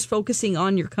and you're just focusing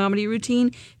on your comedy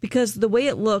routine? Because the way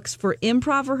it looks for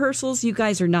improv rehearsals, you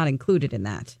guys are not included in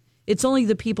that. It's only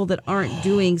the people that aren't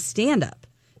doing stand-up.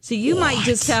 So you might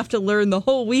just have to learn the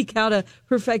whole week how to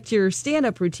perfect your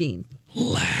stand-up routine.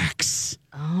 Lex.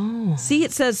 Oh. See,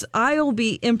 it says I'll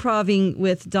be improving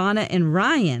with Donna and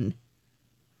Ryan.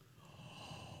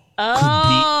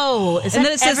 Oh. And then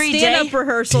it says stand-up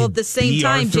rehearsal at the same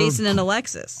time, Jason and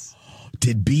Alexis.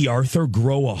 Did B. Arthur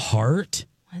grow a heart?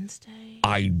 Wednesday?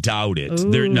 I doubt it.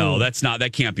 No,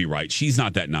 that can't be right. She's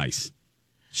not that nice.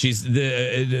 She's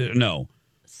no.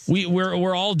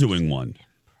 We're all doing one.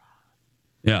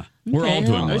 Yeah, we're all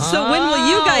doing one. So when will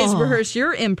you guys rehearse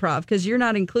your improv? Because you're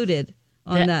not included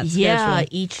on that schedule. Yeah,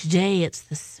 each day it's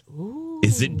this. Ooh.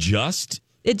 Is it just?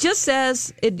 It just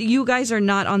says you guys are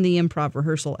not on the improv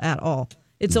rehearsal at all.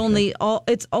 It's only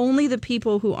the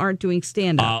people who aren't doing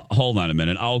stand-up. Hold on a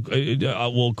minute.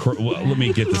 Let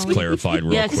me get this clarified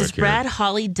real quick. Yeah, because it's Brad,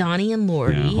 Holly, Donnie, and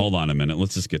Lori. Yeah, hold on a minute.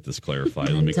 Let's just get this clarified.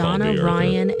 Let me call Donna,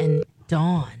 Ryan, and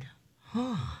Dawn.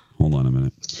 Huh. Hold on a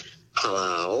minute.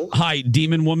 Hello. Hi,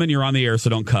 demon woman. You're on the air,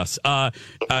 so don't cuss.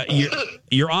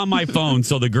 You're on my phone,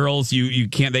 so the girls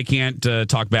they can't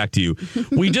talk back to you.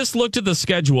 We just looked at the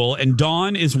schedule, and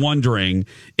Dawn is wondering.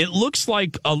 It looks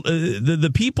like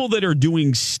the people that are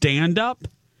doing stand up,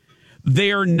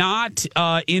 they are not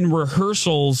in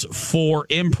rehearsals for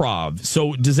improv.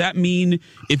 So does that mean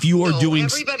if you are doing?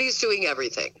 Everybody's doing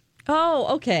everything.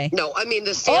 Oh, okay. No, I mean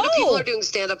the stand up people are doing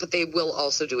stand up, but they will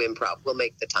also do improv. We'll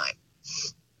make the time.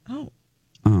 Oh,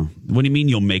 what do you mean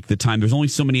you'll make the time? There's only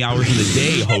so many hours in the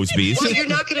day, Hosebees. Well, you're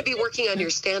not going to be working on your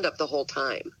stand-up the whole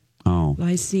time. Oh.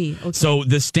 I see. Okay. So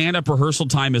the stand-up rehearsal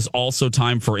time is also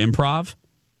time for improv?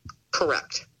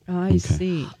 Correct. I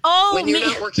see. Oh, when you're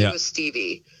not working with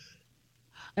Stevie.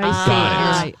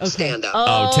 I see. Okay. Stand-up.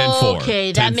 Oh, 10-4.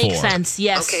 Okay, that makes sense.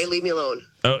 Yes. Okay, leave me alone.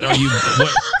 Are you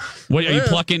what are you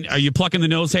plucking? Are you plucking the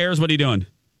nose hairs? What are you doing?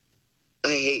 I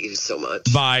hate you so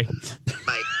much. Bye.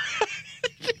 Bye.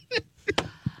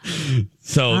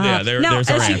 So there's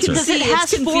our answer. Because it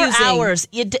has 4 hours.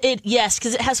 Yes,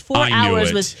 because it has 4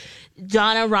 hours with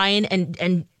Donna, Ryan,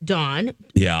 and Dawn.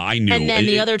 Yeah, I knew. And then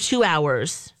the other 2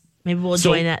 hours. Maybe we'll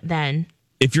join that then.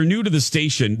 If you're new to the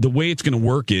station, the way it's going to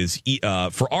work is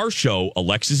for our show,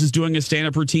 Alexis is doing a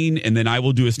stand-up routine, and then I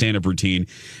will do a stand-up routine.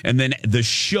 And then the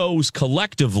shows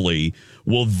collectively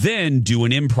will then do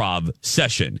an improv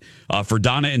session. For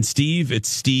Donna and Steve, it's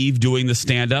Steve doing the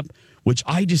stand-up, which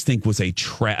I just think was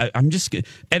I'm just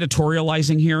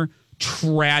editorializing here,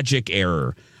 tragic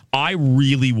error. I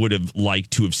really would have liked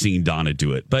to have seen Donna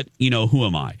do it, but, who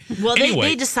am I? Well, anyway,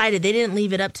 they decided they didn't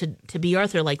leave it up to B.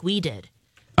 Arthur like we did.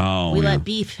 Oh, we let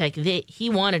B pick. He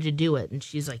wanted to do it, and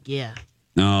she's like, yeah.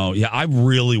 Oh, yeah, I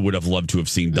really would have loved to have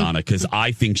seen Donna because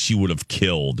I think she would have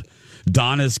killed.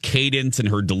 Donna's cadence and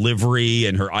her delivery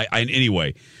and her...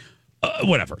 anyway...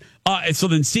 whatever. So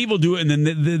then Steve will do it, and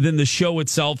then the show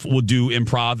itself will do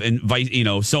improv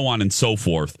and so on and so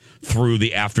forth through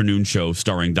the afternoon show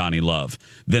starring Donnie Love.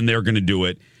 Then they're going to do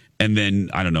it, and then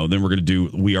I don't know. Then we're going to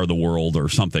do We Are the World or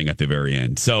something at the very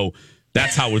end. So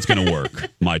that's how it's going to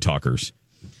work, my talkers.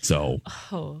 So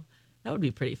that would be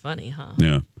pretty funny, huh?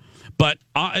 Yeah, but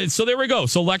so there we go.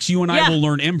 So Lex, you and I will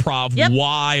learn improv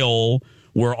while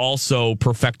we're also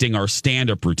perfecting our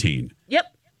stand-up routine. Yep.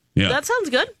 Yeah, that sounds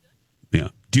good. Yeah.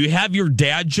 Do you have your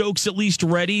dad jokes at least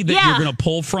ready that you're going to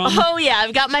pull from? Oh, yeah.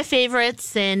 I've got my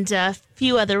favorites and a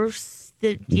few others.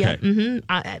 Yeah. Okay.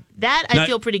 I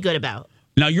feel pretty good about.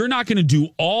 Now, you're not going to do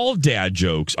all dad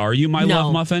jokes, are you, my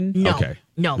love muffin? No. Okay.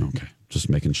 No. Okay. Just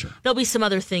making sure. There'll be some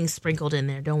other things sprinkled in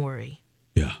there. Don't worry.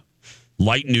 Yeah.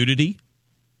 Light nudity?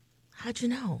 How'd you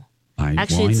know?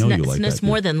 Actually, it's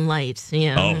more than light.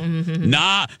 Yeah. Oh.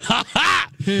 Nah. Ha ha.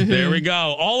 There we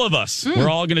go. All of us. We're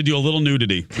all going to do a little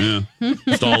nudity. Yeah.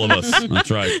 Just all of us. That's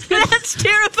right. That's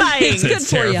terrifying. It's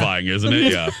terrifying, isn't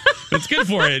it? Yeah. It's good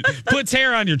for it. Puts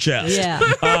hair on your chest. Yeah.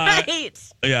 Right.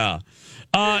 Yeah.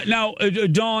 Now,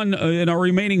 Dawn, in our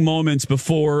remaining moments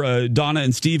before Donna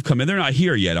and Steve come in, they're not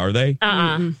here yet, are they?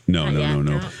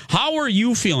 No. How are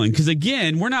you feeling? Because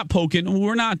again, we're not poking,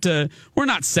 we're not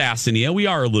sassing you. We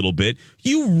are a little bit.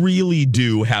 You really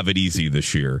do have it easy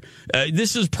this year.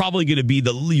 This is probably going to be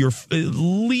your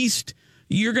least.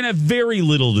 You're going to have very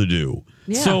little to do.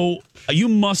 Yeah. So you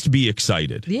must be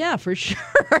excited. Yeah, for sure.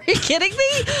 Are you kidding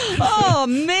me? Oh,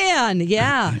 man.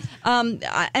 Yeah. And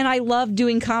I love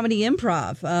doing comedy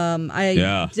improv.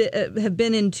 I have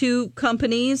been in 2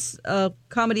 companies,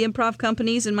 comedy improv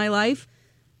companies in my life.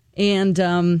 And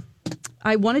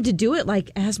I wanted to do it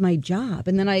like as my job.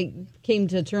 And then I came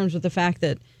to terms with the fact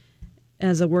that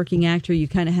as a working actor, you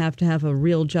kind of have to have a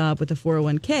real job with a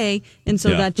 401k, and so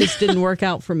that just didn't work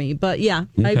out for me. But I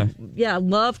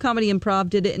love comedy improv.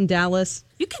 Did it in Dallas.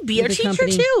 You could be our teacher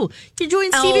too. You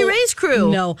joined Stevie Ray's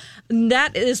crew. No,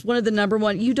 that is one of the number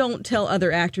one. You don't tell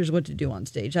other actors what to do on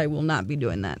stage. I will not be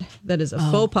doing that. That is a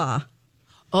faux pas.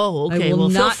 Oh, okay. Well,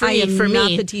 feel free for me. I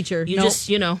am not the teacher. You just,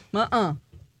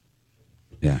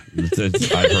 Yeah, I've heard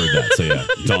that. So yeah,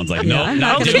 Dawn's like, no, I'm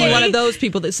not going to be one of those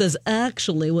people that says,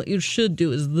 actually, what you should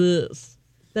do is this.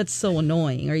 That's so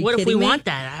annoying. Are you kidding me? What if we want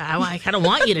that? I kind of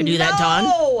want you to do that,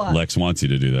 Dawn. Lex wants you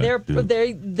to do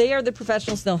that. They are the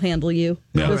professionals. They'll handle you.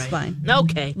 Yeah. It's fine.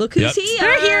 Okay. Look who's here.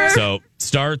 They're here. So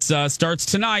starts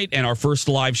tonight, and our first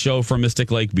live show from Mystic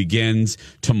Lake begins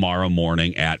tomorrow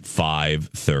morning at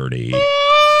 5:30.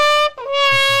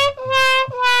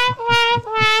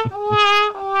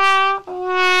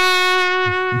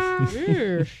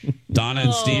 Donna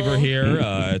and Steve are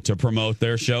here to promote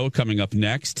their show coming up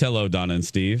next. Hello, Donna and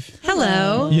Steve.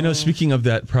 Hello. You know, speaking of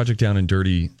that Project Down and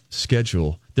Dirty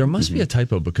schedule, there must be a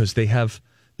typo because they have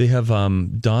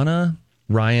Donna,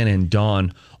 Ryan, and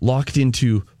Dawn locked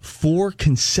into 4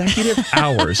 consecutive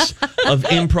hours of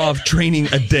improv training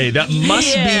a day. That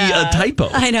must be a typo.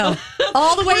 I know.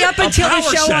 All the way up until the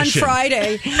show session on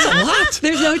Friday. It's a lot.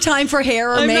 There's no time for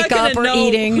hair or makeup or know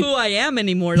eating. Who I am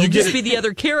anymore. It'll just be the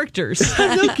other characters.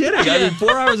 No kidding. I mean,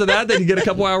 4 hours of that, then you get a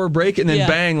couple hour break, and then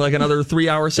bang, like another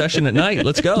 3-hour session at night.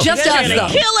 Let's go. Just us, though.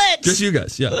 Kill it. Just you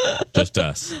guys. Yeah. Just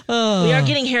us. We are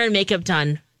getting hair and makeup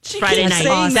done Friday night.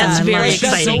 Awesome. That's very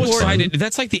exciting. So excited.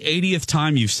 That's like the 80th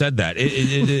time you've said that. I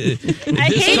hate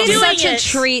It's such a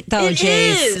treat, though,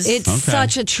 Jace. It's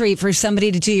such a treat for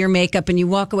somebody to do your makeup, and you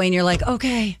walk away and you're like,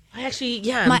 okay. I actually,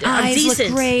 my eyes look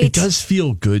great. It does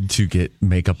feel good to get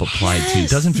makeup applied to you. It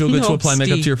doesn't feel good to apply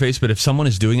makeup to your face, but if someone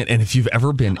is doing it, and if you've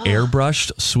ever been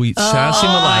airbrushed, sweet sassy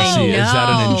Molassie, is that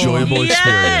an enjoyable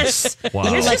experience?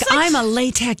 Wow. You're like, I'm a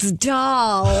latex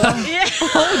doll.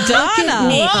 Oh,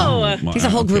 Donna. Whoa. There's a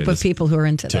whole group of people who are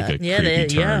into that.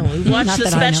 Yeah, we watched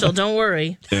the special. Don't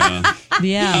worry.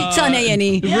 Yeah. It's on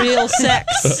A&E. Real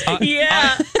sex.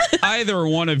 Either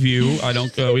one of you,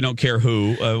 we don't care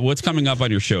who. What's coming up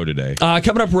on your show today?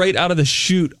 Coming up right out of the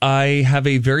chute, I have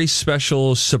a very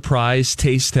special surprise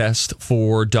taste test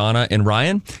for Donna and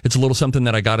Ryan. It's a little something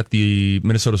that I got at the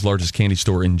Minnesota's largest candy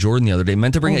store in Jordan the other day.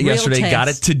 Meant to bring it yesterday, got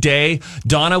it today.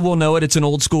 Donna will know it. It's an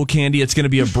old school candy. It's going to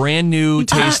be a brand new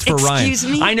taste for Ryan.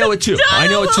 Excuse me? I know it too. I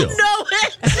know it too.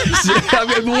 I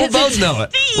mean, we'll both know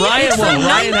it. Ryan won't.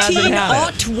 Ryan hasn't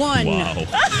had it. Wow.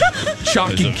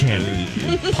 Chalky candy.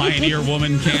 Pioneer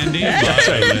woman candy.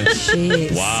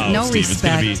 Jeez. Wow. No Steve,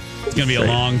 respect. It's going to be a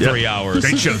long 3 hours.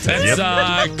 Great show time.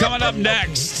 That's coming up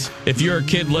next. If you're a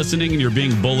kid listening and you're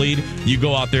being bullied, you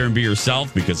go out there and be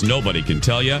yourself because nobody can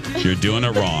tell you you're doing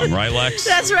it wrong. Right, Lex?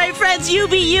 That's right, friends. You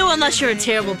be you unless you're a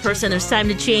terrible person. It's time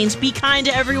to change. Be kind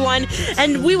to everyone.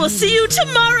 And we will see you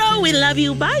tomorrow. We love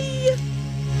you. Bye.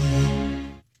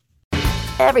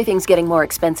 Everything's getting more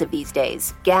expensive these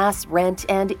days. Gas, rent,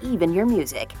 and even your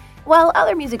music. While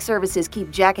other music services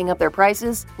keep jacking up their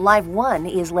prices, Live One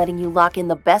is letting you lock in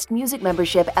the best music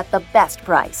membership at the best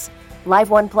price.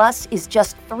 Live One Plus is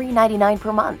just $3.99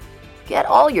 per month. Get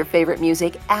all your favorite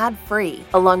music ad-free,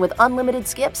 along with unlimited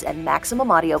skips and maximum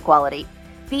audio quality.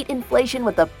 Beat inflation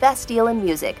with the best deal in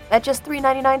music at just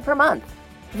 $3.99 per month.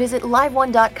 Visit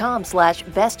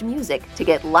liveone.com/bestmusic to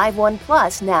get Live One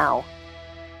Plus now.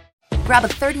 Grab a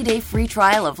 30-day free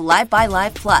trial of Live by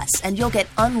Live Plus, and you'll get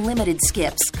unlimited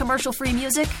skips, commercial-free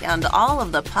music, and all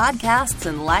of the podcasts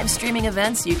and live streaming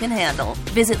events you can handle.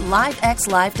 Visit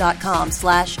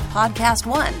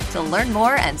livexlive.com/podcast1 to learn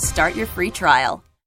more and start your free trial.